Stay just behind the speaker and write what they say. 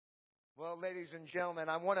Well, ladies and gentlemen,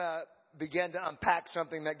 I want to begin to unpack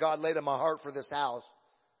something that God laid on my heart for this house.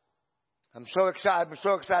 I'm so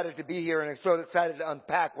excited to be here, and I'm so excited to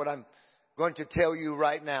unpack what I'm going to tell you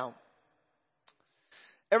right now.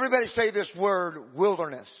 Everybody say this word,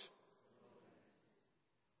 wilderness.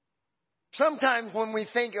 Sometimes when we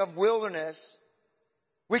think of wilderness,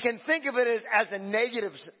 we can think of it as a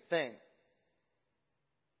negative thing.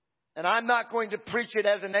 And I'm not going to preach it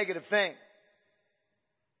as a negative thing.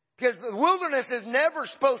 Because the wilderness is never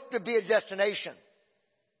supposed to be a destination.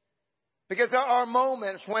 Because there are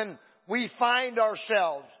moments when we find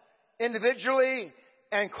ourselves individually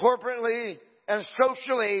and corporately and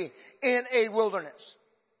socially in a wilderness.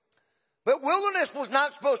 But wilderness was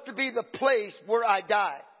not supposed to be the place where I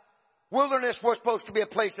die. Wilderness was supposed to be a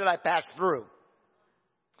place that I pass through.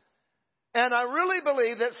 And I really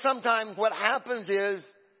believe that sometimes what happens is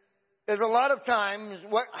a lot of times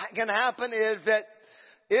what can happen is that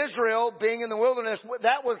Israel being in the wilderness,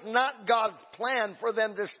 that was not God's plan for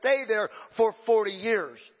them to stay there for 40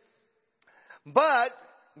 years. But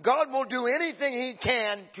God will do anything He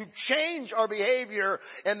can to change our behavior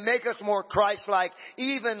and make us more Christ-like,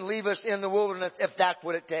 even leave us in the wilderness if that's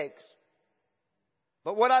what it takes.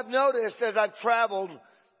 But what I've noticed as I've traveled,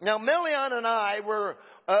 now Melian and I were,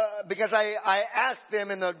 because I asked them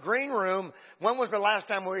in the green room, when was the last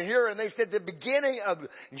time we were here? And they said the beginning of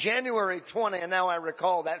January 20, and now I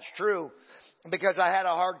recall that's true. Because I had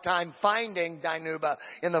a hard time finding Dinuba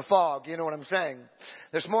in the fog. You know what I'm saying?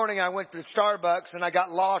 This morning I went to Starbucks and I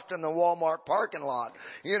got lost in the Walmart parking lot.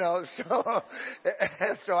 You know, so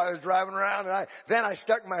I was driving around and then I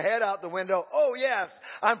stuck my head out the window. Oh yes,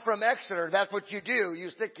 I'm from Exeter. That's what you do.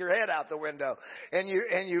 You stick your head out the window and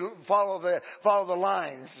you follow the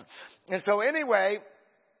lines. And so anyway,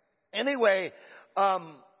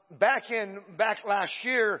 back last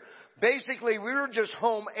year, basically, we were just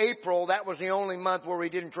home April. That was the only month where we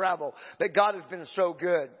didn't travel. But God has been so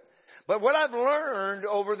good. But what I've learned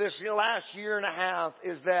over this last year and a half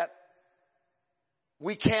is that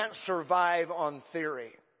we can't survive on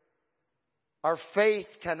theory. Our faith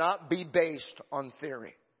cannot be based on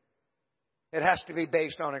theory. It has to be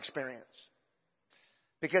based on experience.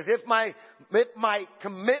 Because if my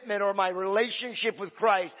commitment or my relationship with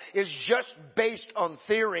Christ is just based on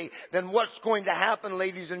theory, then what's going to happen,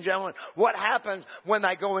 ladies and gentlemen? What happens when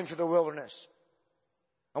I go into the wilderness?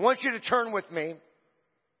 I want you to turn with me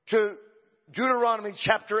to Deuteronomy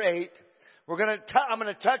chapter 8. I'm going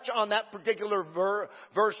to touch on that particular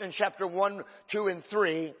verse in chapter 1, 2, and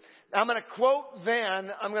 3. I'm going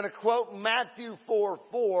to quote Matthew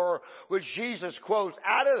 4:4, which Jesus quotes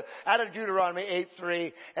out of Deuteronomy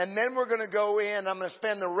 8:3, and then we're going to go in. I'm going to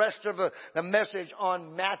spend the rest of the message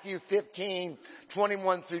on Matthew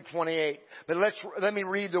 15:21 through 28. But let me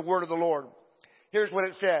read the word of the Lord. Here's what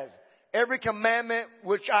it says. Every commandment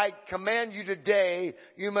which I command you today,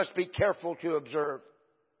 you must be careful to observe,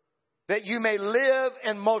 that you may live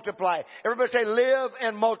and multiply. Everybody say live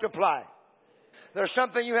and multiply. There's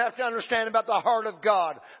something you have to understand about the heart of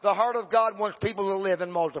God. The heart of God wants people to live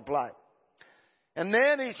and multiply. And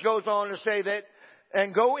then he goes on to say that,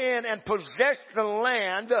 and go in and possess the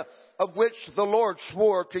land of which the Lord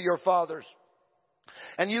swore to your fathers.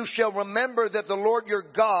 And you shall remember that the Lord your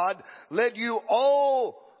God led you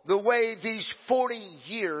all the way these 40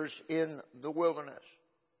 years in the wilderness.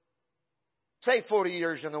 Say 40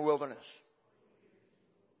 years in the wilderness.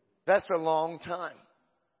 That's a long time.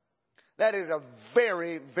 That is a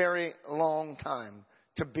very, very long time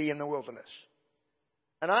to be in the wilderness.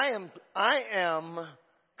 And I am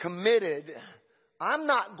committed. I'm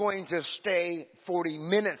not going to stay 40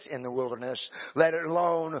 minutes in the wilderness, let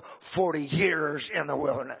alone 40 years in the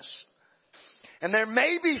wilderness. And there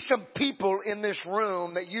may be some people in this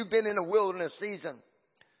room that you've been in a wilderness season.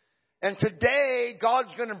 And today,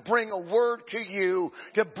 God's going to bring a word to you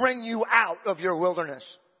to bring you out of your wilderness.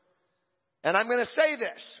 And I'm going to say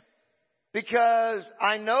this, because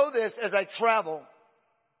I know this as I travel,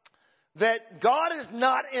 that God is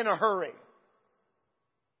not in a hurry.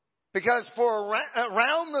 Because for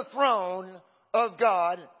around the throne of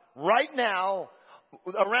God, right now,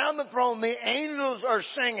 around the throne, the angels are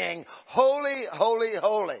singing, holy, holy,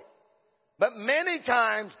 holy. But many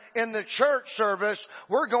times in the church service,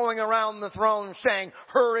 we're going around the throne saying,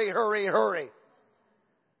 hurry, hurry, hurry.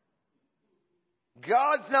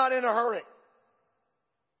 God's not in a hurry.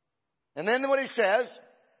 And then what he says,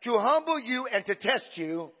 to humble you and to test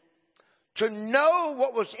you, to know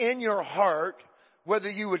what was in your heart, whether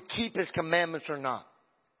you would keep his commandments or not.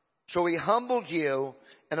 So he humbled you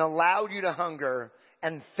and allowed you to hunger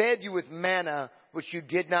and fed you with manna, which you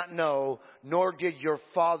did not know, nor did your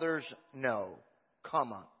fathers know.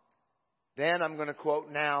 Comma. Then I'm going to quote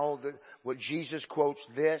now what Jesus quotes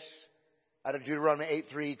this out of Deuteronomy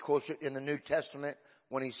 8:3. He quotes it in the New Testament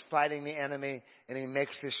when he's fighting the enemy, and he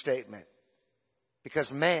makes this statement.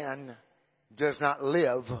 Because man does not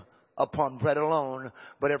live upon bread alone,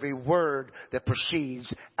 but every word that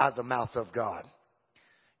proceeds out of the mouth of God.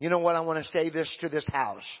 You know what? I want to say this to this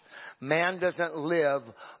house. Man doesn't live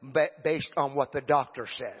based on what the doctor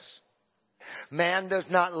says. Man does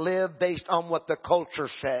not live based on what the culture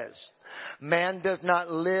says. Man does not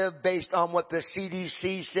live based on what the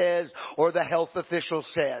CDC says or the health official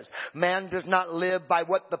says. Man does not live by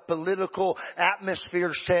what the political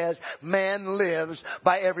atmosphere says. Man lives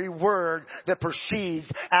by every word that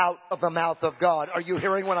proceeds out of the mouth of God. Are you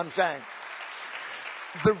hearing what I'm saying?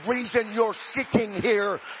 The reason you're sitting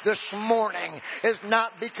here this morning is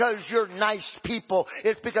not because you're nice people.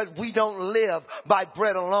 It's because we don't live by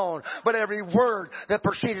bread alone, but every word that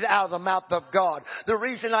proceeded out of the mouth of God. The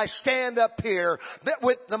reason I stand up here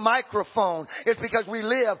with the microphone is because we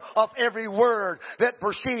live off every word that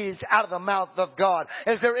proceeds out of the mouth of God.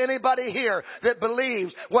 Is there anybody here that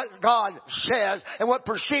believes what God says and what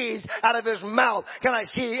proceeds out of His mouth? Can I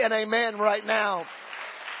see an amen right now?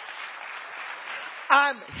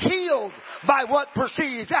 I'm healed by what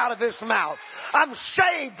proceeds out of His mouth. I'm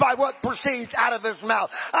saved by what proceeds out of His mouth.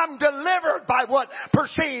 I'm delivered by what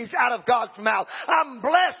proceeds out of God's mouth. I'm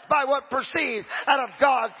blessed by what proceeds out of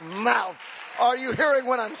God's mouth. Are you hearing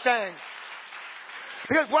what I'm saying?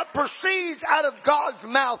 Because what proceeds out of God's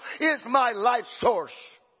mouth is my life source.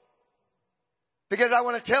 Because I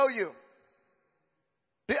want to tell you,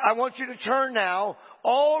 I want you to turn now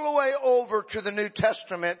all the way over to the New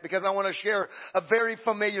Testament because I want to share a very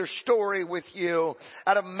familiar story with you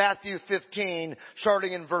out of Matthew 15,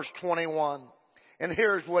 starting in verse 21. And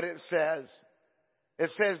here's what it says. It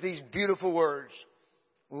says these beautiful words.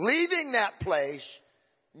 Leaving that place,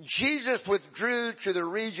 Jesus withdrew to the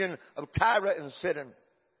region of Tyre and Sidon.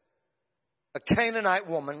 A Canaanite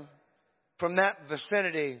woman from that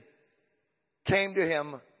vicinity came to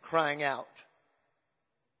Him crying out.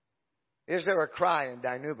 Is there a cry in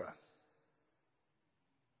Dinuba?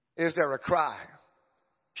 Is there a cry?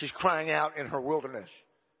 She's crying out in her wilderness.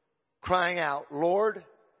 Crying out, Lord,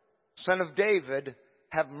 Son of David,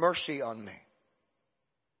 have mercy on me.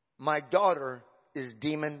 My daughter is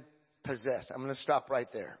demon possessed. I'm going to stop right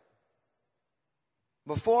there.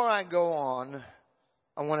 Before I go on,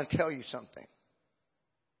 I want to tell you something.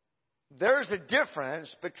 There's a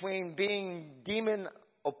difference between being demon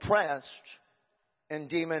oppressed and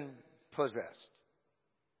demon possessed.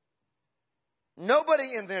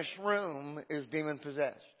 Nobody in this room is demon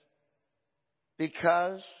possessed.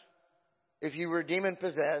 Because if you were demon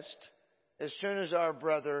possessed, as soon as our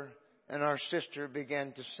brother and our sister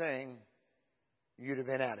began to sing, you'd have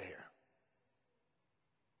been out of here.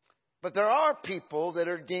 But there are people that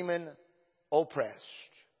are demon oppressed.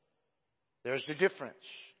 There's the difference.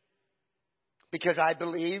 Because I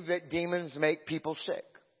believe that demons make people sick.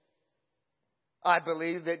 I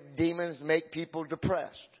believe that demons make people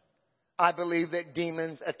depressed. I believe that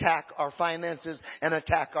demons attack our finances and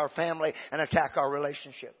attack our family and attack our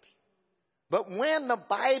relationships. But when the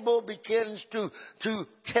Bible begins to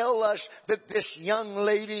tell us that this young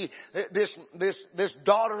lady, this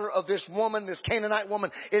daughter of this woman, this Canaanite woman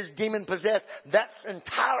is demon possessed, that's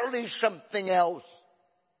entirely something else.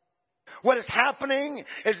 What is happening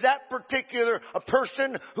is that particular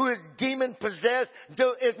person who is demon possessed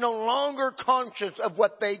is no longer conscious of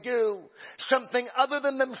what they do. Something other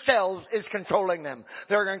than themselves is controlling them.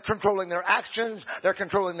 They're controlling their actions. They're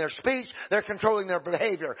controlling their speech. They're controlling their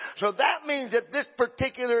behavior. So that means that this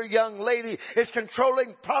particular young lady is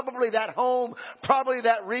controlling probably that home, probably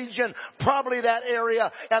that region, probably that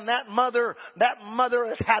area, and that mother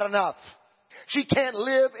has had enough. She can't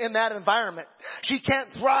live in that environment. She can't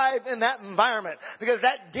thrive in that environment because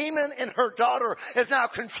that demon in her daughter is now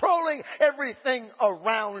controlling everything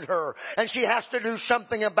around her. And she has to do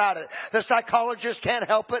something about it. The psychologist can't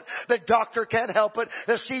help it. The doctor can't help it.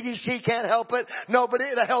 The CDC can't help it. Nobody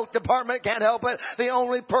in the health department can't help it. The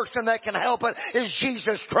only person that can help it is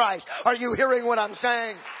Jesus Christ. Are you hearing what I'm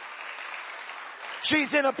saying?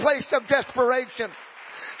 She's in a place of desperation.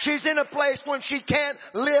 She's in a place when she can't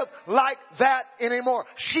live like that anymore.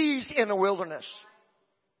 She's in the wilderness.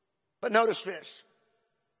 But notice this.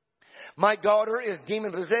 My daughter is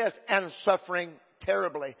demon possessed and suffering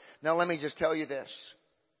terribly. Now let me just tell you this.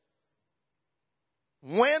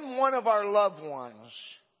 When one of our loved ones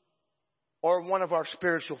or one of our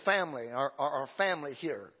spiritual family, our family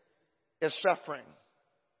here, is suffering,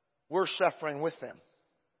 we're suffering with them.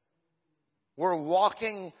 We're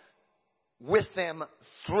walking with them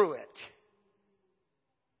through it.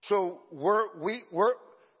 So we're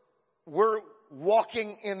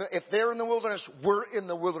walking if they're in the wilderness, we're in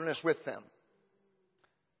the wilderness with them.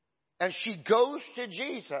 And she goes to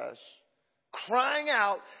Jesus crying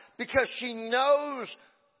out because she knows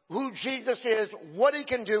who Jesus is, what he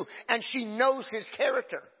can do, and she knows his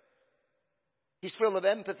character. He's filled with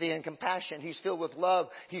empathy and compassion. He's filled with love.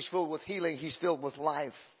 He's filled with healing. He's filled with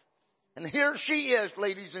life. And here she is,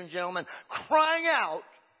 ladies and gentlemen, crying out.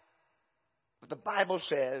 But the Bible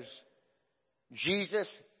says Jesus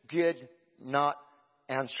did not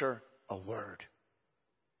answer a word.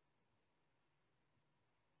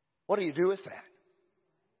 What do you do with that?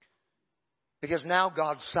 Because now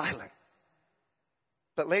God's silent.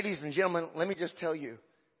 But ladies and gentlemen, let me just tell you,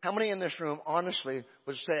 how many in this room honestly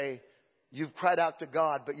would say, you've cried out to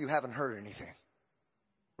God, but you haven't heard anything?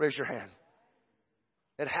 Raise your hand.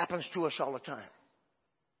 It happens to us all the time.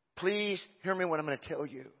 Please hear me what I'm going to tell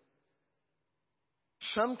you.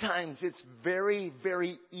 Sometimes it's very,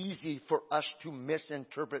 very easy for us to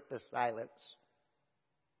misinterpret the silence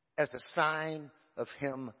as a sign of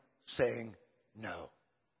him saying no.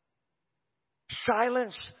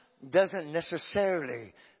 Silence doesn't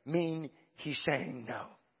necessarily mean he's saying no.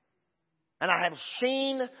 And I have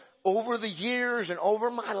seen over the years and over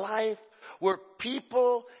my life where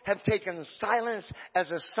people have taken silence as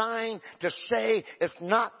a sign to say it's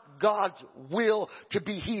not God's will to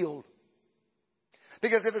be healed.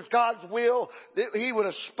 Because if it's God's will, he would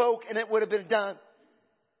have spoke and it would have been done.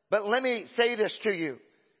 But let me say this to you.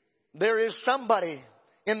 There is somebody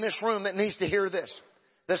in this room that needs to hear this.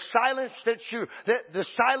 The silence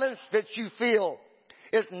that you feel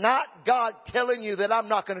is not God telling you that I'm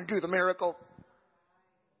not going to do the miracle.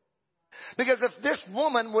 Because if this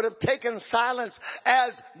woman would have taken silence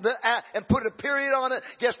and put a period on it,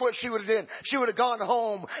 guess what she would have done? She would have gone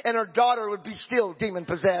home and her daughter would be still demon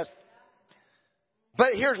possessed.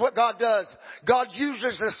 But here's what God does. God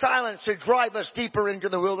uses the silence to drive us deeper into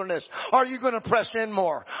the wilderness. Are you going to press in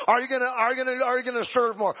more? Are you going to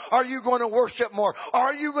serve more? Are you going to worship more?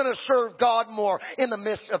 Are you going to serve God more in the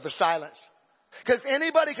midst of the silence? Because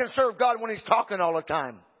anybody can serve God when he's talking all the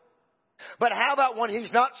time. But how about when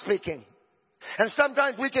he's not speaking? And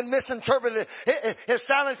sometimes we can misinterpret it. His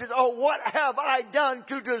silence is, oh, what have I done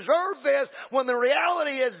to deserve this? When the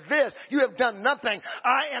reality is this, you have done nothing.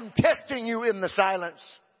 I am testing you in the silence.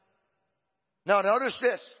 Now notice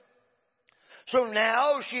this. So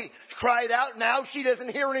now she cried out. Now she doesn't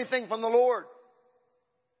hear anything from the Lord.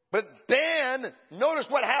 But then, notice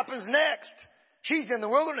what happens next. She's in the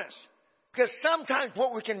wilderness. Because sometimes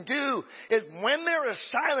what we can do is when there is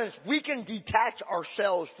silence, we can detach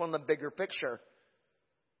ourselves from the bigger picture.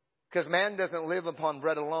 Because man doesn't live upon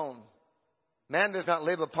bread alone. Man does not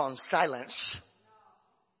live upon silence.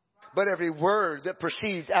 But every word that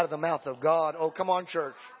proceeds out of the mouth of God. Oh, come on,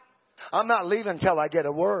 church. I'm not leaving till I get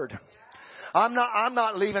a word. I'm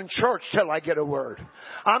not leaving church till I get a word.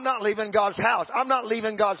 I'm not leaving God's house. I'm not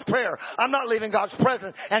leaving God's prayer. I'm not leaving God's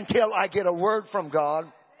presence until I get a word from God.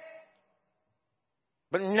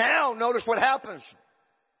 But now, notice what happens.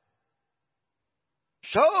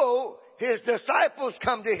 So, his disciples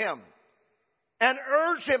come to him and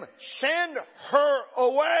urge him, send her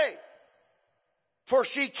away, for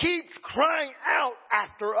she keeps crying out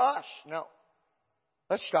after us. Now,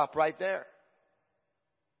 let's stop right there.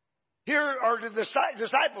 Here are the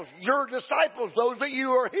disciples, your disciples, those that you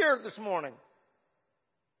are here this morning.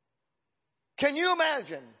 Can you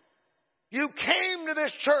imagine? You came to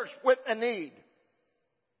this church with a need.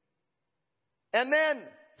 And then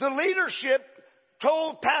the leadership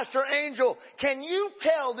told Pastor Angel, can you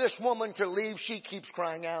tell this woman to leave? She keeps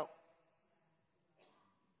crying out.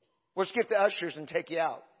 Let's get the ushers and take you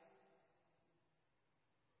out.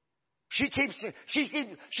 She keeps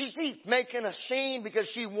making a scene because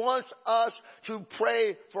she wants us to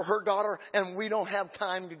pray for her daughter, and we don't have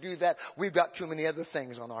time to do that. We've got too many other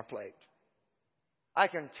things on our plate. I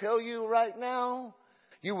can tell you right now,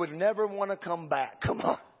 you would never want to come back. Come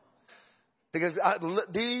on. Because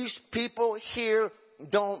these people here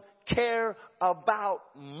don't care about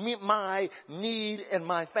my need and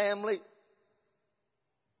my family.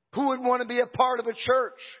 Who would want to be a part of a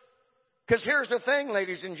church? Because here's the thing,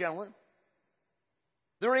 ladies and gentlemen.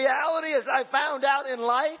 The reality is I found out in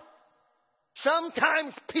life,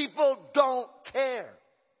 sometimes people don't care.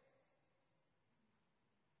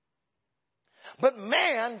 But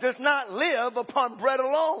man does not live upon bread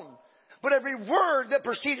alone, but every word that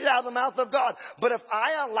proceeded out of the mouth of God. But if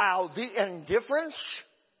I allow the indifference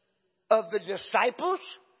of the disciples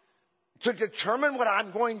to determine what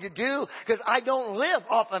I'm going to do, because I don't live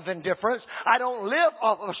off of indifference. I don't live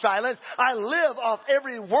off of silence. I live off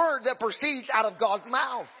every word that proceeds out of God's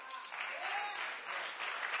mouth.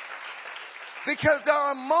 Because there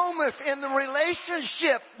are moments in the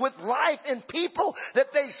relationship with life and people that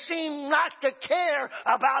they seem not to care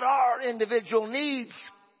about our individual needs.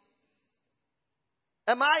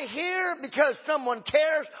 Am I here because someone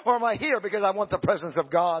cares, or am I here because I want the presence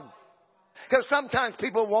of God? Because sometimes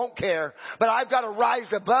people won't care, but I've got to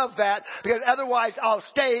rise above that, because otherwise I'll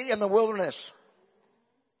stay in the wilderness.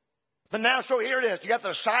 But now, so here it is. You got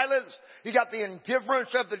the silence. You got the indifference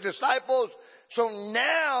of the disciples. So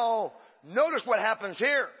now, notice what happens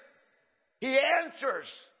here. He answers.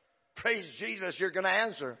 Praise Jesus, you're going to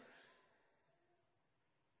answer.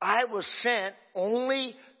 I was sent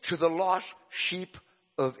only to the lost sheep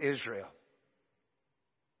of Israel.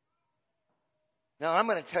 Now, I'm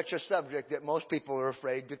going to touch a subject that most people are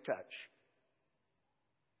afraid to touch.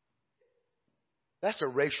 That's a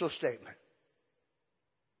racial statement.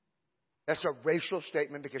 That's a racial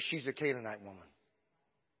statement because she's a Canaanite woman.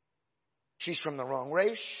 She's from the wrong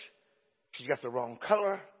race. She's got the wrong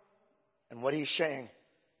color. And what he's saying,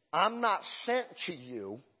 I'm not sent to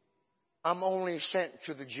you. I'm only sent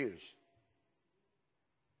to the Jews.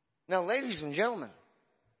 Now, ladies and gentlemen,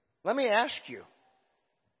 let me ask you.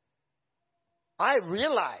 I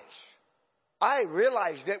realize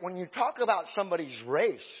that when you talk about somebody's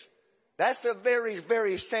race, that's a very,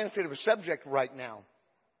 very sensitive subject right now.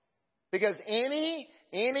 Because anything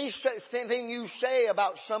you say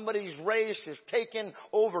about somebody's race is taken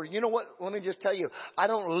over. You know what? Let me just tell you, I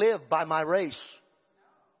don't live by my race.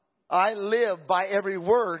 I live by every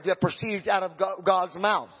word that proceeds out of God's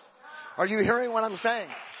mouth. Are you hearing what I'm saying?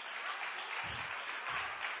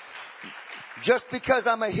 Just because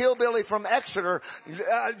I'm a hillbilly from Exeter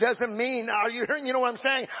doesn't mean, are you hearing? You know what I'm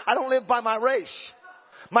saying? I don't live by my race.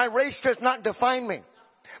 My race does not define me.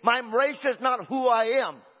 My race is not who I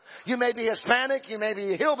am. You may be Hispanic, you may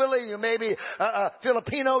be a hillbilly, you may be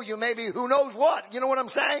Filipino, you may be who knows what. You know what I'm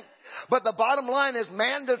saying? But the bottom line is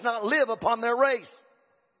man does not live upon their race.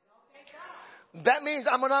 That means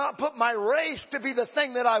I'm going to not put my race to be the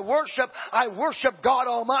thing that I worship. I worship God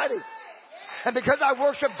Almighty. And because I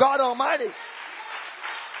worship God Almighty,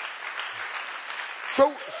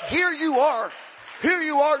 so here you are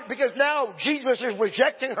because now Jesus is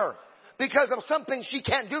rejecting her because of something she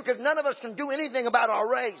can't do, because none of us can do anything about our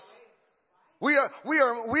race. We are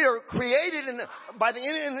created in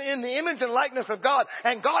the image and likeness of God,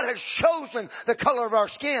 and God has chosen the color of our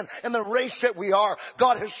skin and the race that we are.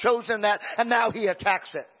 God has chosen that, and now He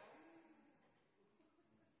attacks it.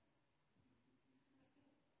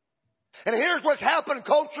 And here's what's happened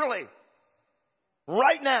culturally.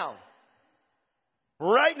 Right now.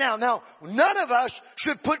 Now, none of us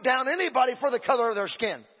should put down anybody for the color of their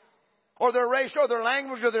skin, or their race, or their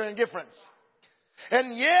language, or their indifference.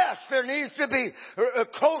 And yes, there needs to be a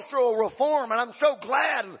cultural reform, and I'm so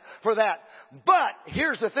glad for that. But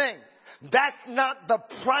here's the thing. That's not the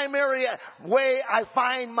primary way I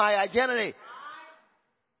find my identity.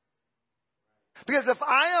 Because if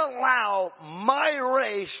I allow my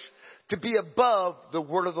race to be above the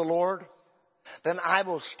word of the Lord, then I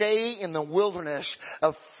will stay in the wilderness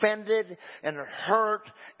offended and hurt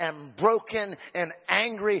and broken and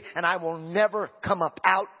angry, and I will never come up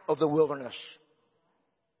out of the wilderness.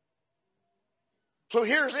 So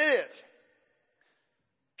here's it.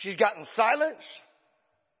 She's gotten silence.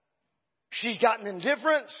 She's gotten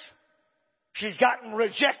indifference. She's gotten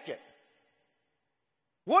rejected.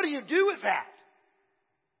 What do you do with that?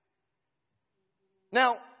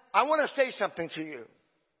 Now, I want to say something to you.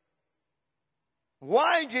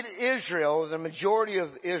 Why did Israel, the majority of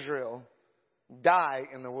Israel, die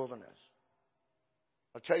in the wilderness?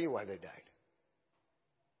 I'll tell you why they died.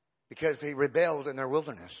 Because they rebelled in their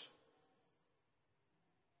wilderness.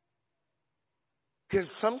 Because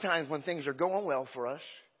sometimes when things are going well for us,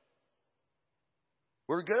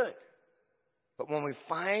 we're good. But when we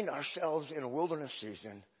find ourselves in a wilderness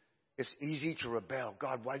season, it's easy to rebel.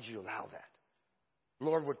 God, why'd you allow that?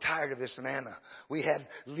 Lord, we're tired of this manna. We had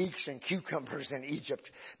leeks and cucumbers in Egypt.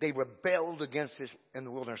 They rebelled against this in the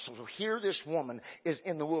wilderness. So here this woman is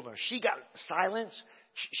in the wilderness. She got silence.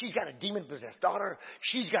 She's got a demon-possessed daughter.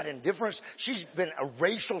 She's got indifference. She's been a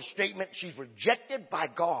racial statement. She's rejected by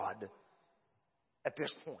God at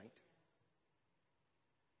this point.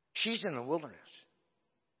 She's in the wilderness.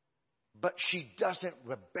 But she doesn't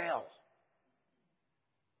rebel.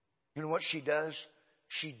 You know what she does?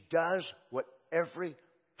 She does what every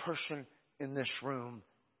person in this room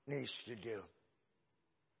needs to do.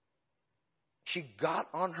 She got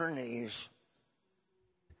on her knees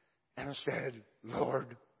and said,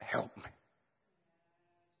 Lord, help me.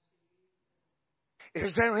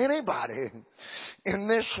 Is there anybody in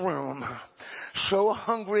this room so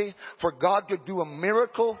hungry for God to do a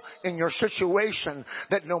miracle in your situation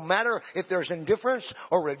that no matter if there's indifference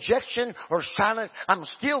or rejection or silence, I'm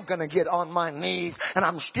still going to get on my knees and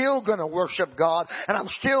I'm still going to worship God and I'm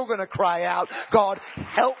still going to cry out, God,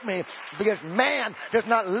 help me, because man does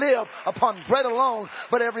not live upon bread alone,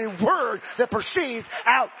 but every word that proceeds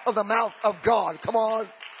out of the mouth of God. Come on.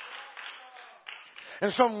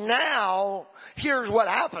 And so now, here's what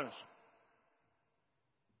happens.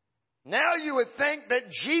 Now you would think that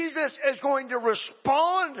Jesus is going to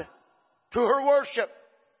respond to her worship.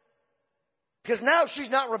 Because now she's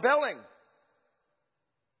not rebelling.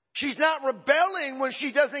 She's not rebelling when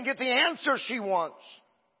she doesn't get the answer she wants.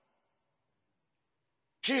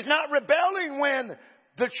 She's not rebelling when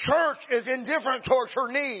the church is indifferent towards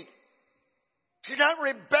her need. She's not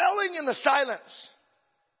rebelling in the silence.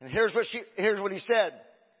 And here's what he said.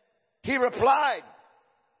 He replied,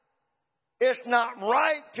 it's not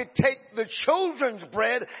right to take the children's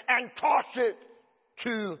bread and toss it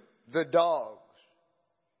to the dogs.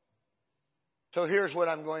 So here's what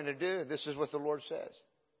I'm going to do. This is what the Lord says.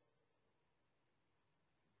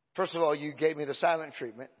 First of all, you gave me the silent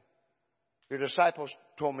treatment. Your disciples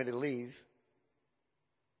told me to leave.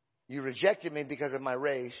 You rejected me because of my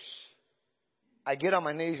race. I get on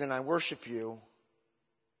my knees and I worship you.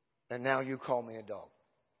 And now you call me a dog.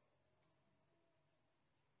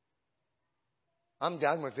 I'm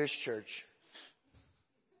done with this church.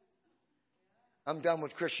 I'm done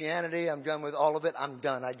with Christianity. I'm done with all of it. I'm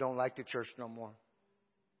done. I don't like the church no more.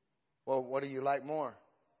 Well, what do you like more?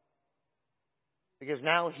 Because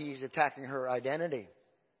now he's attacking her identity.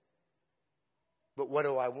 But what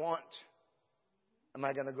do I want? Am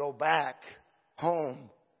I going to go back home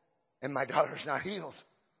and my daughter's not healed?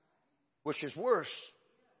 Which is worse.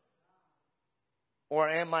 Or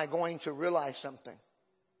am I going to realize something?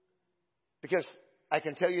 Because I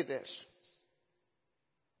can tell you this.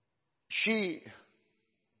 She,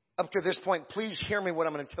 up to this point, please hear me what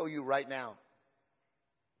I'm going to tell you right now.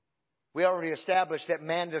 We already established that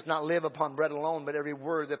man does not live upon bread alone, but every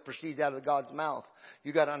word that proceeds out of God's mouth.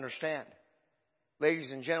 You got to understand. Ladies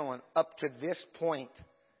and gentlemen, up to this point,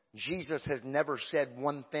 Jesus has never said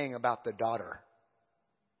one thing about the daughter.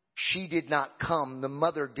 She did not come. The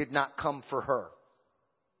mother did not come for her.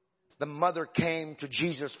 The mother came to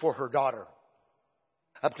Jesus for her daughter.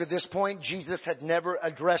 Up to this point, Jesus had never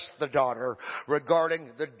addressed the daughter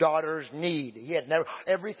regarding the daughter's need.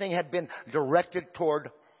 Everything had been directed toward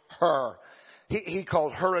her. He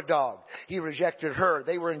called her a dog. He rejected her.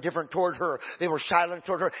 They were indifferent toward her. They were silent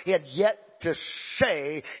toward her. He had yet to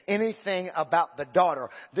say anything about the daughter.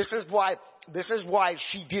 This is why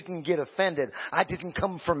she didn't get offended. I didn't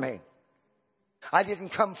come for me. I didn't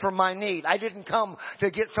come for my need. I didn't come to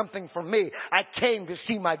get something from me. I came to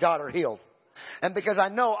see my daughter healed. And because I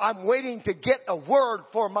know I'm waiting to get a word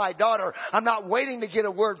for my daughter, I'm not waiting to get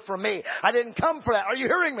a word for me. I didn't come for that. Are you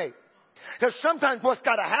hearing me? Because sometimes what's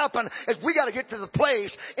got to happen is we got to get to the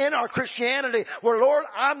place in our Christianity where, Lord,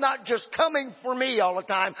 I'm not just coming for me all the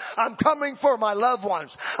time. I'm coming for my loved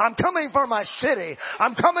ones. I'm coming for my city.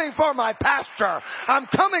 I'm coming for my pastor. I'm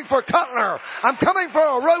coming for Cutler. I'm coming for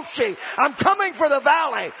Orochi. I'm coming for the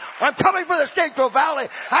valley. I'm coming for the Central Valley.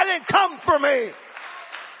 I didn't come for me.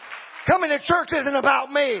 Coming to church isn't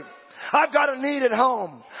about me. I've got a need at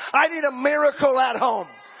home. I need a miracle at home.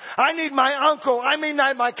 I need my uncle. I need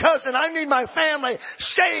my cousin. I need my family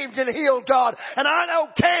saved and healed, God. And I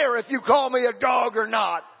don't care if you call me a dog or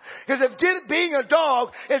not. Because if being a dog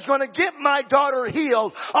is going to get my daughter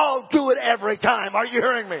healed, I'll do it every time. Are you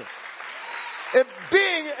hearing me? If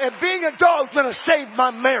being a dog is going to save my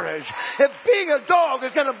marriage, if being a dog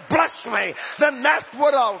is going to bless me, then that's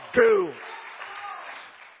what I'll do.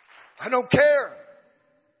 I don't care.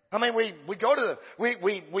 I mean, we go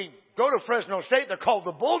to Fresno State. They're called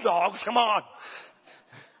the Bulldogs. Come on.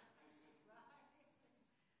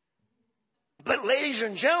 But ladies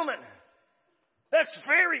and gentlemen, that's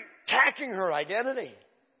very attacking her identity.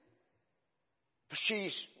 But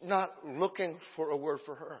she's not looking for a word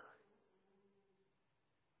for her.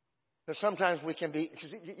 But sometimes we can be,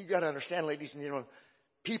 because you got to understand, ladies and gentlemen,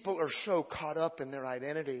 people are so caught up in their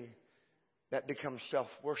identity that becomes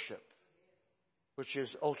self-worship, which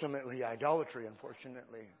is ultimately idolatry,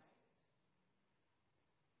 unfortunately.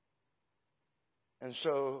 And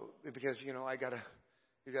so, because, you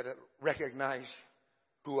gotta recognize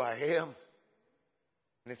who I am.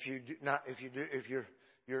 And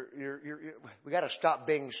we gotta stop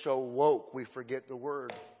being so woke we forget the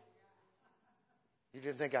word. You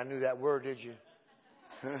didn't think I knew that word, did you?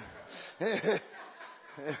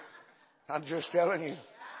 I'm just telling you.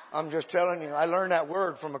 I learned that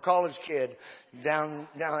word from a college kid. I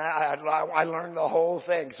learned the whole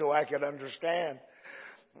thing so I could understand.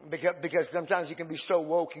 Because sometimes you can be so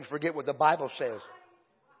woke you forget what the Bible says.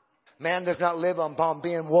 Man does not live upon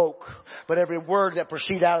being woke, but every word that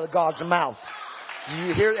proceeds out of God's mouth.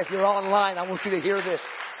 You hear? If you're online, I want you to hear this.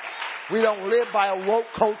 We don't live by a woke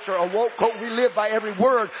culture, we live by every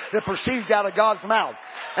word that proceeds out of God's mouth.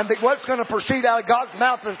 And what's going to proceed out of God's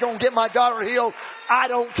mouth is going to get my daughter healed. I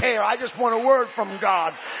don't care. I just want a word from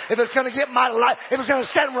God. If it's going to get my life, if it's going to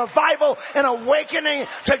send revival and awakening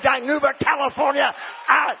to Dinuba, California,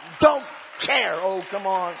 I don't care. Oh, come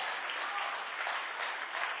on.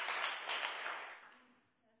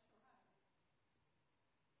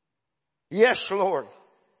 Yes, Lord.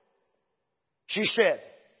 She said,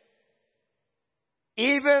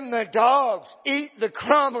 even the dogs eat the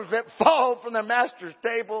crumbs that fall from the master's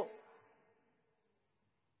table.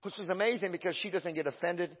 Which is amazing because she doesn't get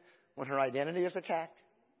offended when her identity is attacked.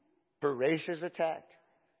 Her race is attacked.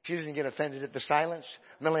 She doesn't get offended at the silence.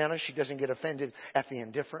 Miliana, she doesn't get offended at the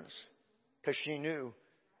indifference. Because she knew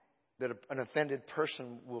that an offended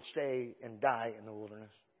person will stay and die in the wilderness.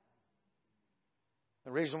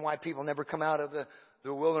 The reason why people never come out of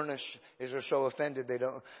the wilderness is they're so offended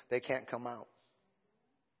they can't come out.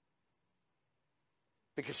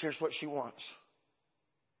 Because here's what she wants.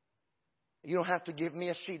 You don't have to give me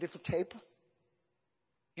a seat at the table.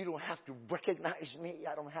 You don't have to recognize me.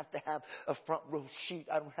 I don't have to have a front row seat.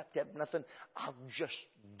 I don't have to have nothing. I'll just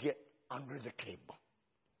get under the table.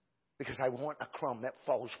 Because I want a crumb that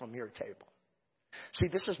falls from your table. See,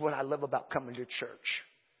 this is what I love about coming to church.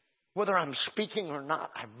 Whether I'm speaking or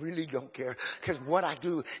not, I really don't care. Because what I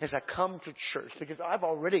do is I come to church. Because I've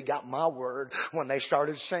already got my word when they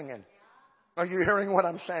started singing. Are you hearing what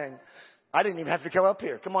I'm saying? I didn't even have to come up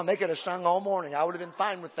here. Come on, they could have sung all morning. I would have been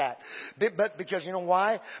fine with that. But because you know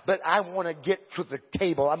why? But I want to get to the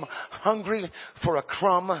table. I'm hungry for a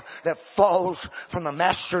crumb that falls from the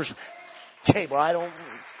master's table.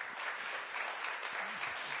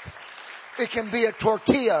 It can be a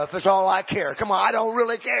tortilla if it's all I care. Come on, I don't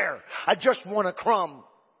really care. I just want a crumb.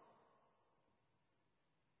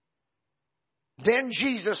 Then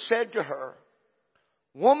Jesus said to her,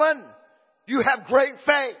 woman, you have great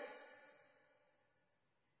faith.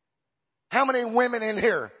 How many women in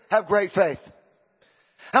here have great faith?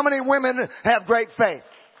 How many women have great faith?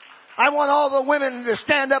 I want all the women to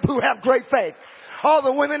stand up who have great faith. All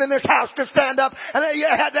the women in this house to stand up and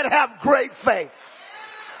that have great faith.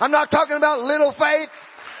 I'm not talking about little faith.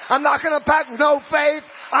 I'm not going to pack no faith.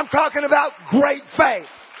 I'm talking about great faith.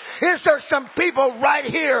 Is there some people right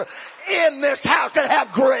here in this house that have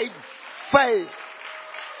great faith?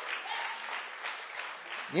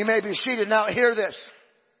 You may be seated now. Hear this.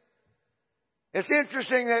 It's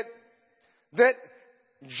interesting that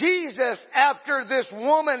Jesus, after this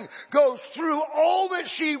woman goes through all that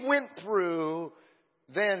she went through,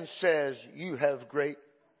 then says, you have great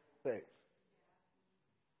faith.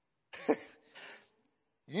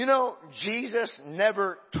 You know, Jesus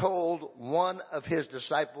never told one of his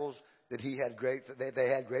disciples that they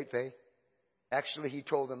had great faith. Actually, he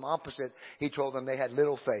told them opposite. He told them they had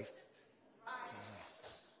little faith.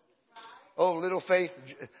 Oh, little faith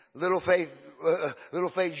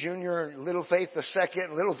junior, little faith the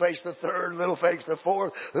second, little faith the third, little faith the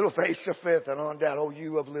fourth, little faith the fifth, and on down. Oh,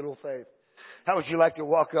 you of little faith. How would you like to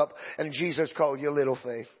walk up and Jesus call you little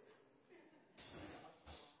faith?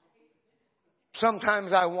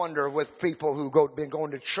 Sometimes I wonder with people who been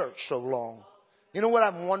going to church so long. You know what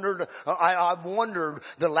I've wondered? I've wondered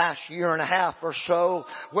the last year and a half or so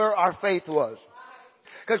where our faith was.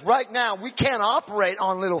 Because right now we can't operate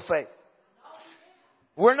on little faith.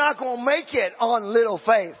 We're not going to make it on little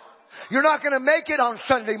faith. You're not going to make it on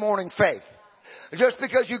Sunday morning faith. Just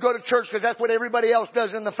because you go to church because that's what everybody else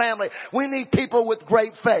does in the family. We need people with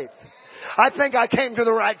great faith. I think I came to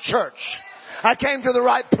the right church. I came to the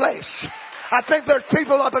right place. I think there's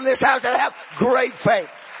people up in this house that have great faith.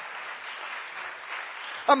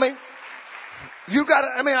 I mean,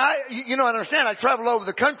 understand, I travel over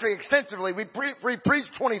the country extensively. We preach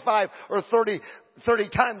 25 or 30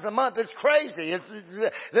 times a month. It's crazy. It's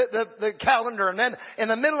the calendar. And then in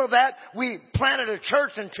the middle of that, we planted a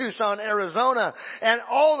church in Tucson, Arizona. And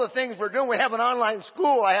all the things we're doing, we have an online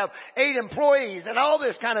school. I have 8 employees and all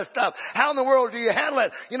this kind of stuff. How in the world do you handle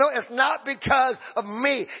it? You know, it's not because of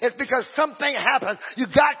me. It's because something happens. You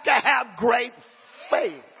got to have great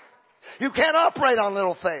faith. You can't operate on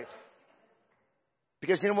little faith.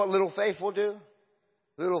 Because you know what little faith will do?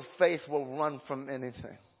 Little faith will run from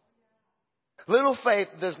anything. Little faith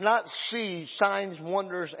does not see signs,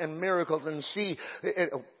 wonders, and miracles and see.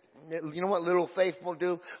 You know what little faith will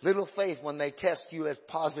do? Little faith, when they test you as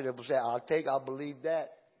positive, will say, I'll believe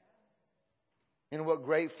that. You know what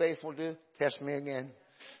great faith will do? Test me again.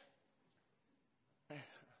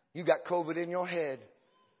 You got COVID in your head.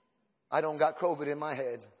 I don't got COVID in my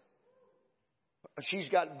head. She's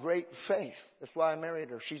got great faith. That's why I married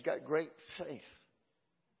her. She's got great faith.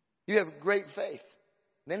 You have great faith.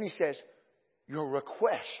 Then he says, your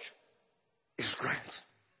request is granted.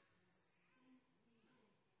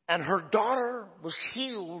 And her daughter was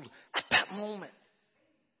healed at that moment.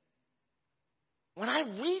 When I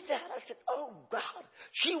read that, I said, oh God,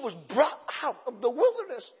 she was brought out of the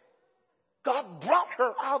wilderness. God brought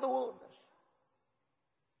her out of the wilderness.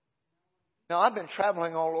 Now, I've been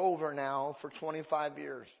traveling all over now for 25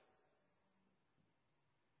 years.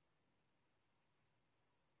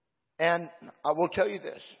 And I will tell you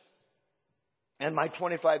this. In my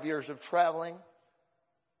 25 years of traveling,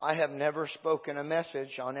 I have never spoken a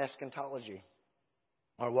message on eschatology,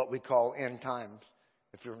 or what we call end times,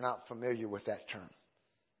 if you're not familiar with that term.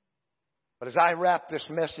 But as I wrap this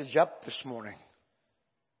message up this morning,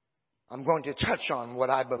 I'm going to touch on what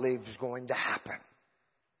I believe is going to happen.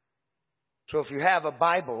 So if you have a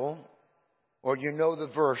Bible or you know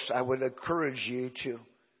the verse, I would encourage you to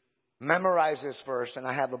memorize this verse. And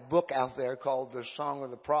I have a book out there called The Song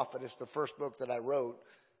of the Prophet. It's the first book that I wrote.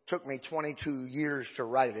 It took me 22 years to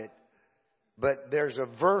write it. But there's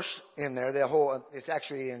a verse in there. It's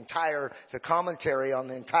actually it's a commentary on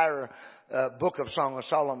the entire book of Song of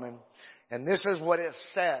Solomon. And this is what it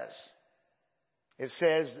says. It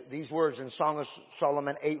says these words in Song of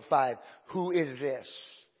Solomon 8:5. Who is this?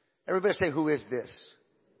 Everybody say, who is this?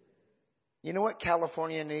 You know what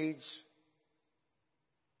California needs?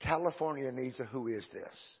 California needs a who is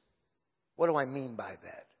this. What do I mean by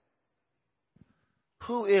that?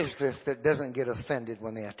 Who is this that doesn't get offended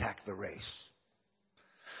when they attack the race?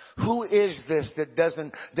 Who is this that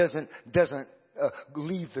doesn't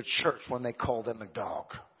leave the church when they call them a dog?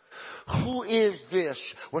 Who is this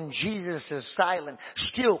when Jesus is silent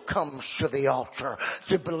still comes to the altar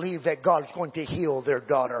to believe that God's going to heal their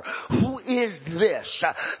daughter? Who is this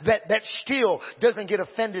that still doesn't get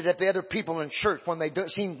offended at the other people in church when they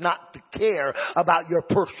seem not to care about your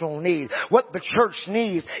personal need? What the church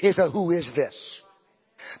needs is a who is this.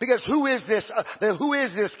 Because who is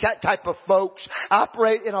this type of folks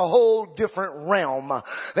operate in a whole different realm.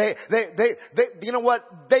 They you know what?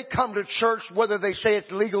 They come to church whether they say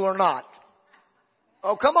it's legal or not.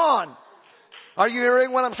 Oh, come on. Are you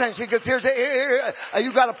hearing what I'm saying? See, because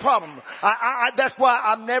you got a problem. That's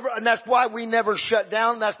why we never shut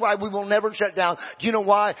down. That's why we will never shut down. Do you know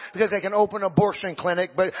why? Because they can open an abortion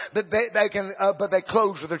clinic, but they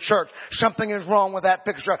close the church. Something is wrong with that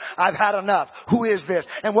picture. I've had enough. Who is this?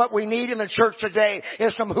 And what we need in the church today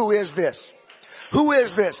is some who is this? Who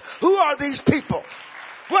is this? Who are these people?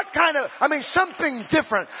 What kind of, something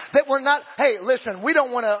different that we're not, hey, listen, we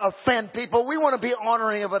don't want to offend people. We want to be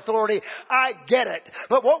honoring of authority. I get it.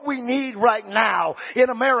 But what we need right now in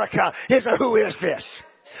America is a who is this?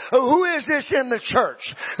 Who is this in the church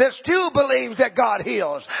that still believes that God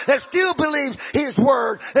heals, that still believes His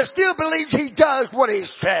Word, that still believes He does what He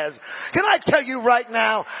says? Can I tell you right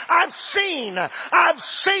now, I've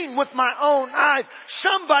seen with my own eyes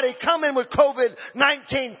somebody come in with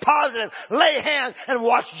COVID-19 positive, lay hands and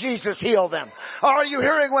watch Jesus heal them. Are you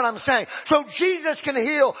hearing what I'm saying? So Jesus can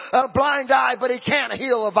heal a blind eye, but He can't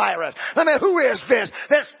heal a virus. Who is this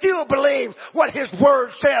that still believes what His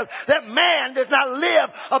Word says, that man does not live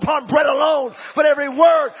upon bread alone, but every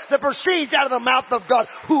word that proceeds out of the mouth of God?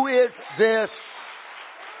 Who is this?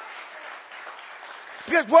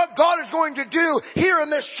 Because what God is going to do here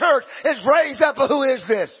in this church is raise up a who is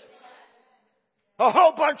this? A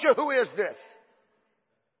whole bunch of who is this?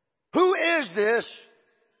 Who is this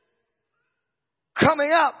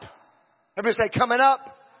coming up? Everybody say coming up.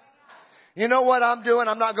 You know what I'm doing?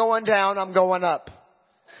 I'm not going down, I'm going up.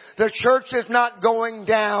 The church is not going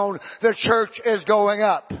down. The church is going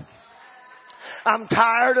up. I'm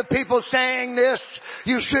tired of people saying this.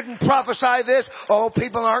 You shouldn't prophesy this. Oh,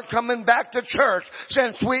 people aren't coming back to church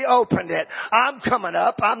since we opened it. I'm coming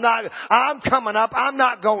up. I'm coming up. I'm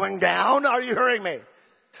not going down. Are you hearing me?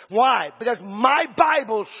 Why? Because my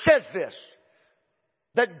Bible says this.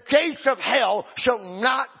 The gates of hell shall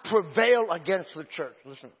not prevail against the church.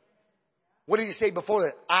 Listen. What did He say before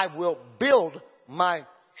that? I will build my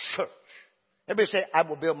church. Everybody say, I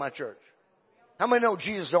will build my church. How many know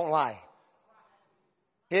Jesus don't lie?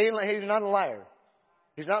 He's not a liar.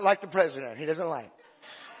 He's not like the president. He doesn't lie.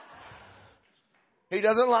 He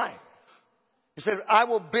doesn't lie. It says, I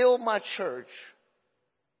will build my church.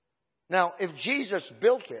 Now, if Jesus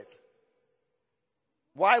built it,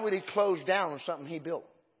 why would he close down on something he built?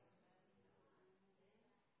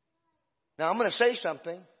 Now, I'm going to say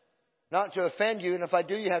something, not to offend you, and if I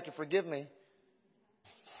do, you have to forgive me.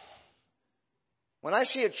 When I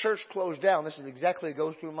see a church closed down, this is exactly what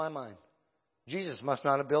goes through my mind. Jesus must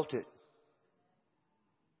not have built it.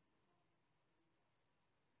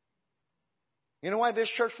 You know why this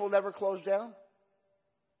church will never close down?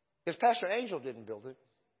 Because Pastor Angel didn't build it.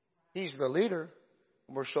 He's the leader,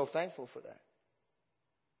 and we're so thankful for that.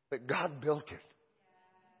 But God built it.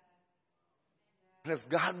 And if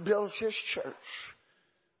God builds His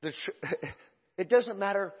church, it doesn't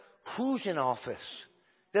matter who's in office.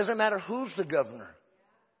 It doesn't matter who's the governor.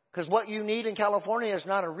 Because what you need in California is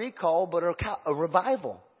not a recall, but a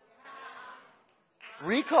revival.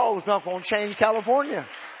 Recall is not going to change California.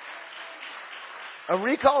 A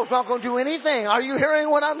recall is not going to do anything. Are you hearing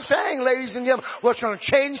what I'm saying, ladies and gentlemen? What's going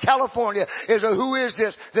to change California is who is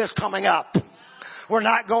this that's coming up. We're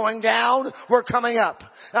not going down. We're coming up.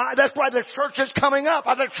 That's why the church is coming up.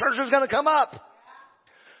 The church is going to come up.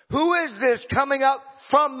 Who is this coming up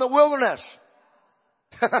from the wilderness?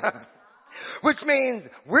 Which means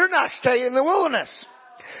we're not staying in the wilderness.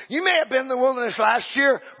 You may have been in the wilderness last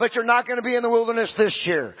year, but you're not going to be in the wilderness this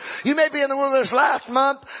year. You may be in the wilderness last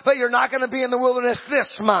month, but you're not going to be in the wilderness this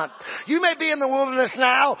month. You may be in the wilderness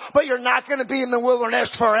now, but you're not going to be in the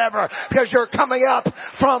wilderness forever because you're coming up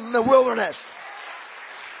from the wilderness.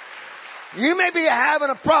 You may be having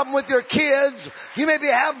a problem with your kids. You may be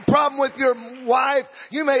having a problem with your wife.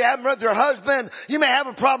 You may have with your husband. You may have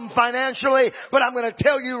a problem financially. But I'm going to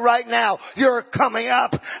tell you right now, you're coming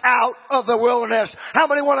up out of the wilderness. How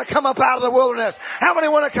many want to come up out of the wilderness? How many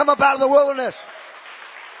want to come up out of the wilderness?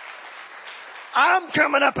 I'm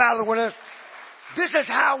coming up out of the wilderness. This is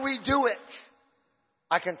how we do it.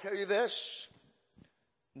 I can tell you this.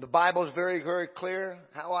 The Bible is very, very clear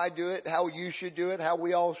how I do it, how you should do it, how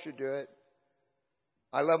we all should do it.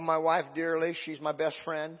 I love my wife dearly. She's my best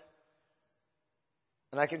friend.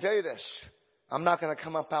 And I can tell you this. I'm not going to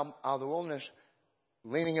come up out of the wilderness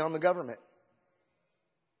leaning on the government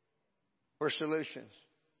for solutions.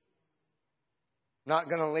 Not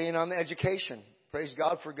going to lean on the education. Praise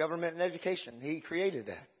God for government and education. He created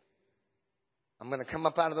that. I'm going to come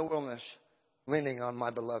up out of the wilderness leaning on my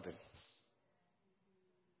beloved.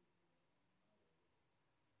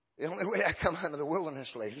 The only way I come out of the wilderness,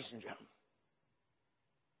 ladies and gentlemen,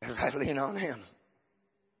 is I lean on Him.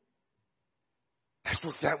 That's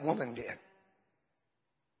what that woman did.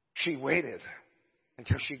 She waited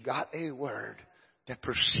until she got a word that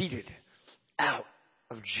proceeded out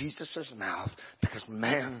of Jesus' mouth, because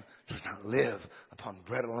man does not live upon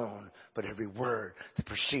bread alone, but every word that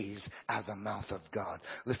proceeds out of the mouth of God.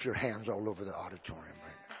 Lift your hands all over the auditorium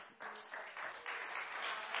right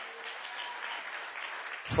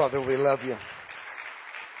now. Father, we love you.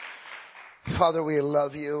 Father, we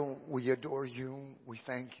love you. We adore you. We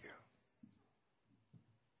thank you.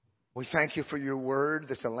 We thank you for your word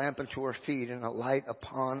that's a lamp unto our feet and a light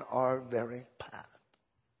upon our very path.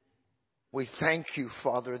 We thank you,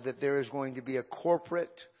 Father, that there is going to be a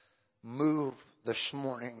corporate move this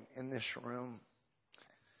morning in this room.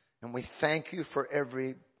 And we thank you for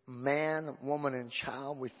every man, woman, and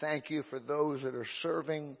child. We thank you for those that are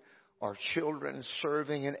serving our children,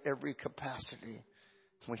 serving in every capacity.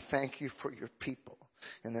 We thank you for your people.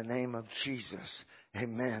 In the name of Jesus,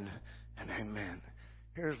 amen and amen.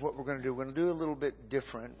 Here's what we're going to do. We're going to do a little bit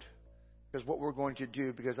different. Because what we're going to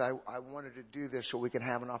do, because I wanted to do this so we can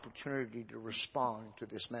have an opportunity to respond to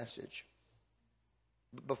this message.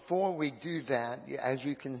 Before we do that, as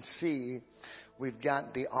you can see, we've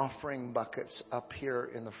got the offering buckets up here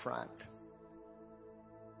in the front.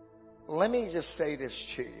 Let me just say this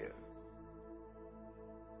to you.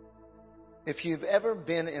 If you've ever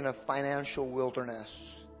been in a financial wilderness,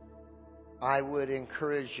 I would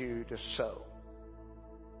encourage you to sow.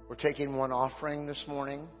 We're taking one offering this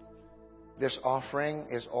morning. This offering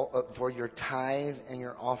is for your tithe and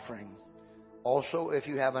your offering. Also, if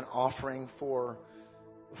you have an offering for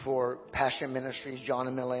Passion Ministries, John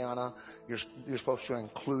and Miliana, you're supposed to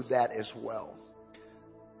include that as well.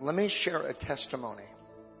 Let me share a testimony.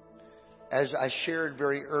 As I shared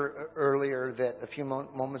very earlier that a few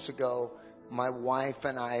moments ago, my wife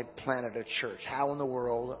and I planted a church. How in the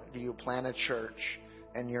world do you plant a church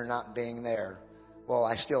and you're not being there? Well,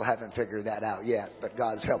 I still haven't figured that out yet, but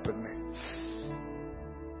God's helping me.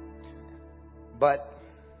 But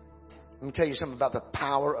let me tell you something about the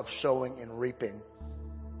power of sowing and reaping.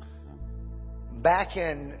 Back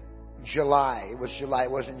in July, it was July,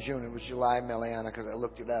 it wasn't June, it was July, Miliana, because I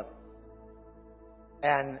looked it up.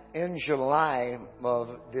 And in July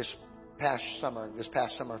of this past summer,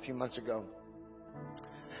 a few months ago,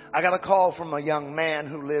 I got a call from a young man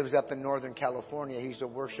who lives up in Northern California. He's a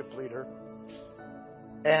worship leader.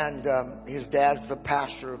 And his dad's the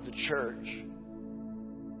pastor of the church.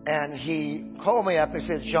 And he called me up and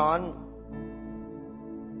said, John,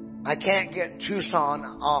 I can't get Tucson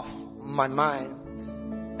off my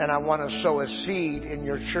mind. And I want to sow a seed in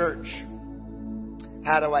your church.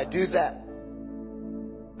 How do I do that?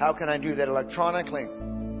 How can I do that electronically?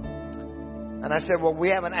 And I said, well, we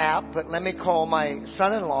have an app, but let me call my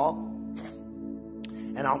son-in-law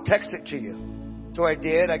and I'll text it to you. So I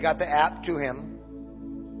did. I got the app to him.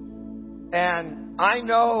 And I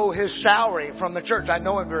know his salary from the church. I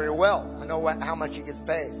know him very well. I know how much he gets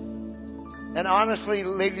paid. And honestly,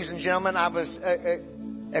 ladies and gentlemen, I was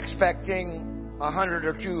expecting $100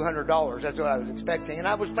 or $200. That's what I was expecting. And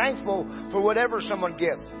I was thankful for whatever someone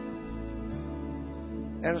gives.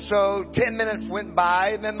 And so 10 minutes went by,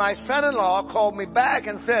 and then my son-in-law called me back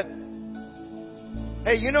and said,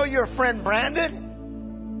 hey, you know your friend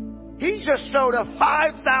Brandon? He just sowed a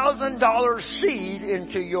 $5,000 seed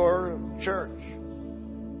into your church.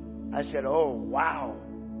 I said, oh, wow.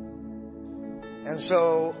 And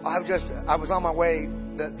so I was on my way.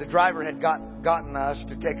 The driver had gotten us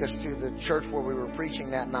to take us to the church where we were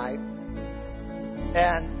preaching that night.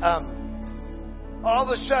 And all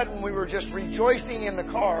of a sudden, we were just rejoicing in the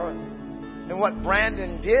car and what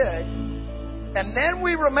Brandon did. And then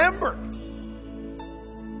we remembered.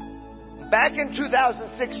 Back in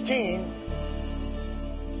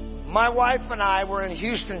 2016, my wife and I were in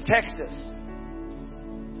Houston, Texas.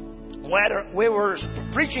 We were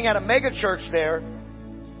preaching at a mega church there.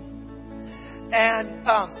 And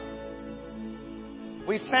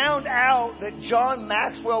we found out that John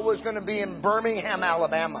Maxwell was going to be in Birmingham,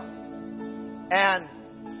 Alabama. And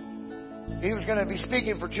he was going to be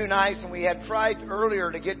speaking for 2 nights. And we had tried earlier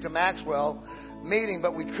to get to Maxwell meeting,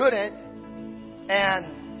 but we couldn't. And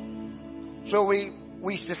so we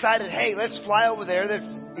decided, hey, let's fly over there.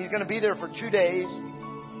 He's going to be there for 2 days.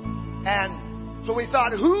 And so we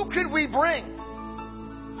thought, who could we bring?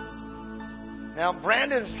 Now,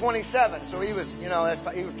 Brandon's 27, so he was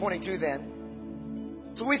 22 then.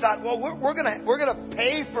 So we thought, well, we're gonna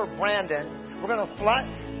pay for Brandon. We're gonna fly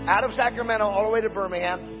out of Sacramento all the way to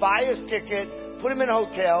Birmingham, buy his ticket, put him in a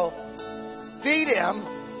hotel, feed him,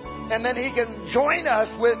 and then he can join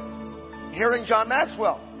us with hearing John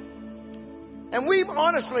Maxwell. And we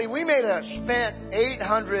may have spent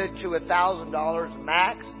 $800 to $1,000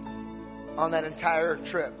 max on that entire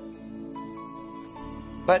trip.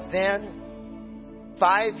 But then,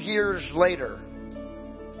 5 years later,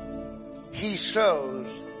 he sows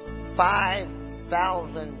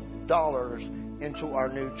 $5,000 into our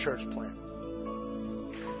new church plant.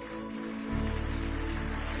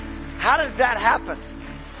 How does that happen?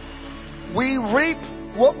 We reap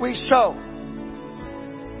what we sow.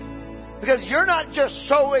 Because you're not just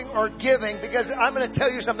sowing or giving. Because I'm going to tell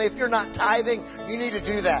you something. If you're not tithing, you need to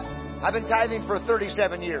do that. I've been tithing for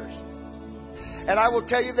 37 years. And I will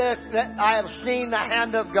tell you this, that I have seen the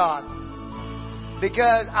hand of God.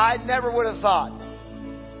 Because I never would have thought.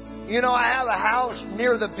 You know, I have a house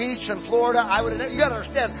near the beach in Florida. You got to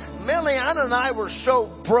understand, Meliana and I were so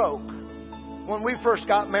broke when we first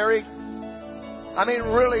got married. I mean,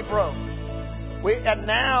 really broke. And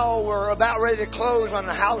now we're about ready to close on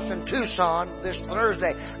a house in Tucson this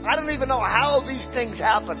Thursday. I don't even know how these things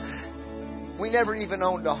happen. We never even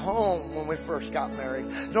owned a home when we first got married,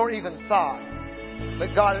 nor even thought.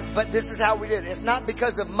 But this is how we did it. It's not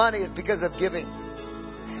because of money, it's because of giving.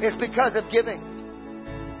 It's because of giving.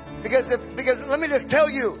 Because let me just tell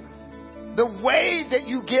you, the way that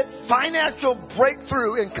you get financial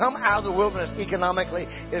breakthrough and come out of the wilderness economically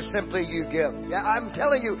is simply you give. Yeah, I'm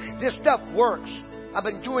telling you, this stuff works. I've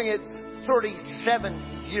been doing it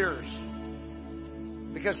 37 years.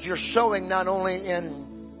 Because you're sowing not only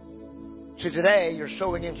into today, you're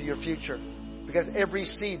sowing into your future. Because every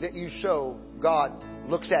seed that you sow, God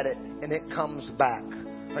looks at it and it comes back.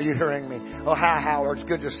 Are you hearing me? Oh, hi, Howard. It's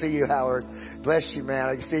good to see you, Howard. Bless you, man.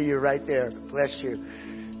 I can see you right there. Bless you.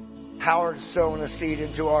 Howard's sown a seed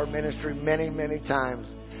into our ministry many, many times.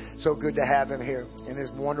 So good to have him here and his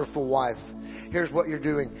wonderful wife. Here's what you're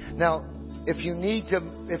doing. Now, if you need to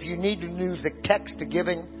use the text to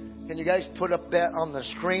giving, can you guys put up that on the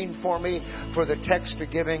screen for me for the text to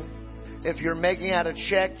giving? If you're making out a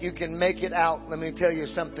check, you can make it out. Let me tell you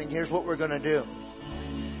something. Here's what we're going to do.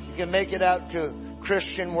 You can make it out to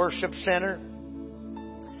Christian Worship Center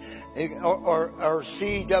or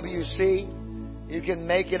CWC. You can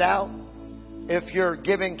make it out. If you're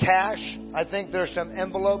giving cash, I think there's some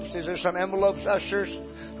envelopes. Is there some envelopes, ushers?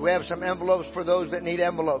 Do we have some envelopes for those that need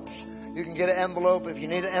envelopes? You can get an envelope if you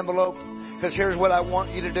need an envelope. Because here's what I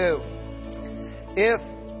want you to do. If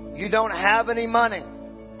you don't have any money,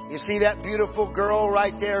 you see that beautiful girl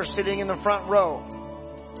right there sitting in the front row.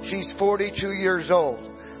 She's 42 years old.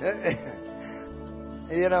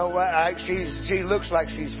 You know, she looks like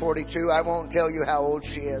she's 42. I won't tell you how old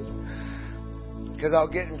she is, because I'll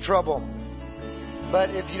get in trouble.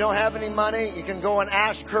 But if you don't have any money, you can go and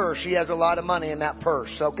ask her. She has a lot of money in that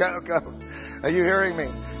purse. Okay? Are you hearing me?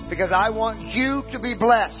 Because I want you to be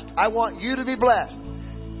blessed. I want you to be blessed.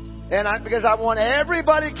 Because I want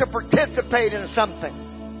everybody to participate in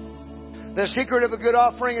something. The secret of a good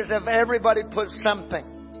offering is if everybody puts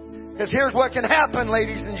something. Because here's what can happen,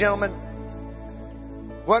 ladies and gentlemen.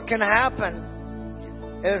 What can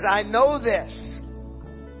happen is, I know this.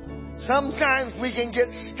 Sometimes we can get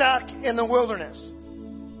stuck in the wilderness.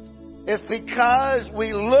 It's because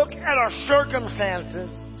we look at our circumstances,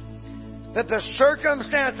 that the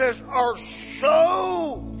circumstances are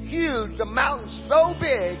so huge, the mountain's so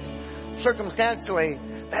big, circumstantially,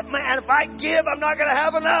 that, man, if I give, I'm not going to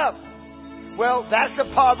have enough. Well, that's the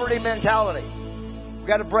poverty mentality. You've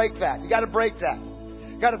got to break that. You got to break that.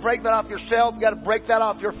 You got to break that off yourself. You got to break that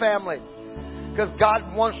off your family. Because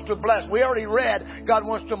God wants to bless. We already read, God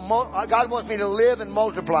wants me to live and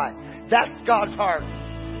multiply. That's God's heart.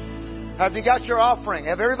 Have you got your offering?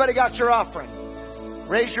 Have everybody got your offering?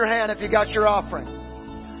 Raise your hand if you got your offering.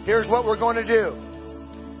 Here's what we're going to do.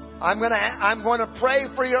 I'm going to pray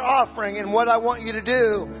for your offering, and what I want you to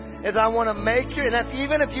do is I want to make you, and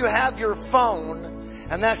even if you have your phone,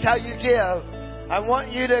 and that's how you give, I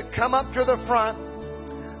want you to come up to the front,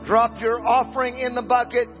 drop your offering in the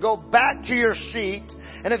bucket, go back to your seat,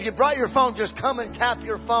 and if you brought your phone, just come and tap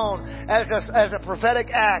your phone as a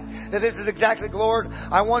prophetic act that this is exactly, Lord,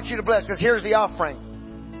 I want you to bless. Because here's the offering.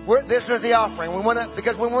 This is the offering.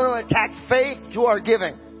 Because we want to attach faith to our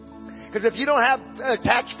giving. Because if you don't have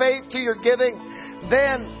attached faith to your giving,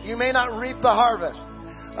 then you may not reap the harvest.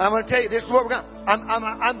 I'm going to tell you, this is what we're going to.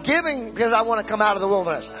 I'm giving because I want to come out of the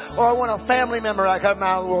wilderness, or I want a family member to come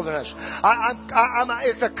out of the wilderness.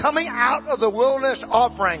 It's a coming out of the wilderness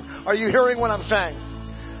offering. Are you hearing what I'm saying?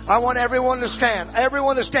 I want everyone to stand.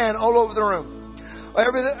 Everyone to stand all over the room.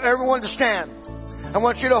 Everyone to stand. I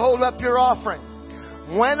want you to hold up your offering.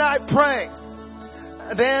 When I pray,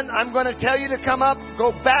 then I'm going to tell you to come up,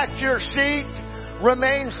 go back to your seat,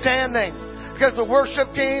 remain standing. Because the worship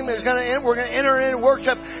team is going to we're going to enter in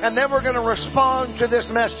worship, and then we're going to respond to this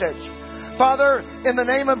message. Father, in the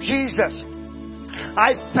name of Jesus,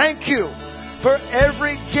 I thank you for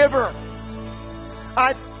every giver.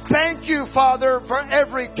 I thank you, Father, for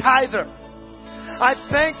every tither. I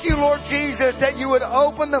thank you, Lord Jesus, that you would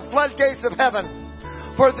open the floodgates of heaven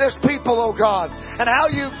for this people, oh God. And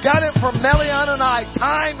how you've done it for Melian and I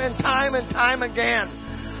time and time and time again.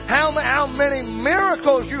 How many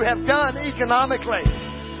miracles you have done economically.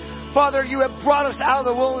 Father, you have brought us out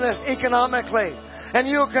of the wilderness economically. And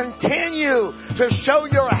you'll continue to show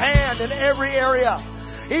your hand in every area.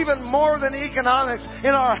 Even more than economics,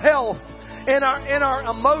 in our health, in our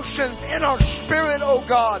emotions, in our spirit, oh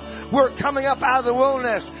God. We're coming up out of the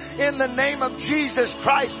wilderness in the name of Jesus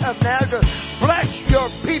Christ of Nazareth. Bless your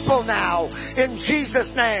people now in Jesus'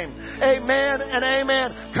 name. Amen and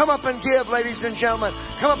amen. Come up and give, ladies and gentlemen.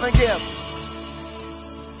 Come up and give.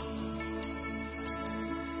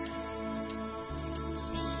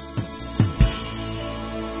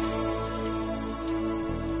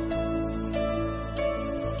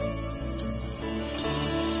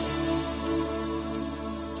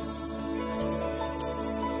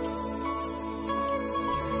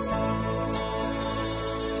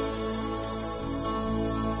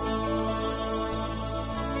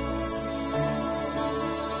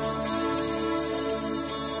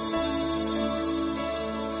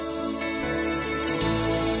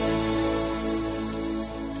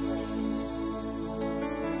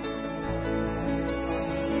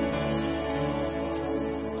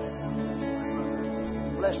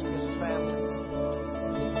 Bless this family.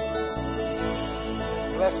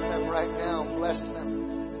 Bless them right now. Bless them.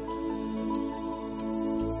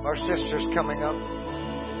 Our sister's coming up.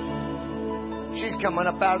 She's coming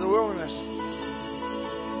up out of the wilderness.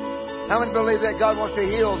 How many believe that God wants to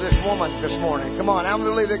heal this woman this morning? Come on. How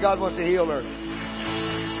many believe that God wants to heal her?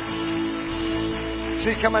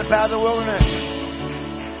 She's coming up out of the wilderness.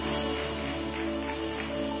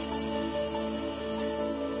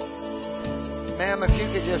 Ma'am, if you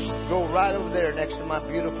could just go right over there next to my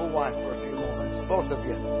beautiful wife for a few moments. Both of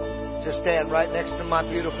you. Just stand right next to my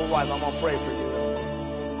beautiful wife. I'm going to pray for you.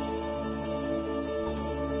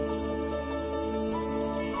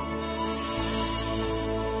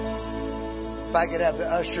 If I could have the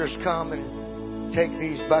ushers come and take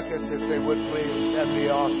these buckets, if they would please, that'd be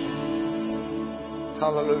awesome.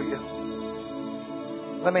 Hallelujah.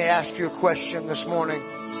 Let me ask you a question this morning.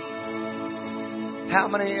 How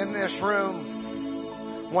many in this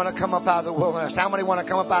room want to come up out of the wilderness? How many want to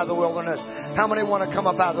come up out of the wilderness? How many want to come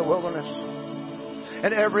up out of the wilderness?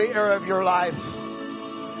 In every area of your life.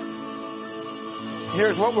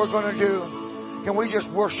 Here's what we're going to do. Can we just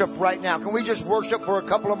worship right now? Can we just worship for a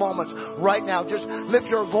couple of moments right now? Just lift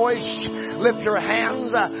your voice, lift your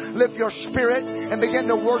hands, lift your spirit, and begin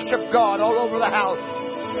to worship God all over the house.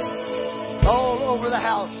 All over the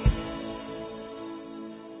house.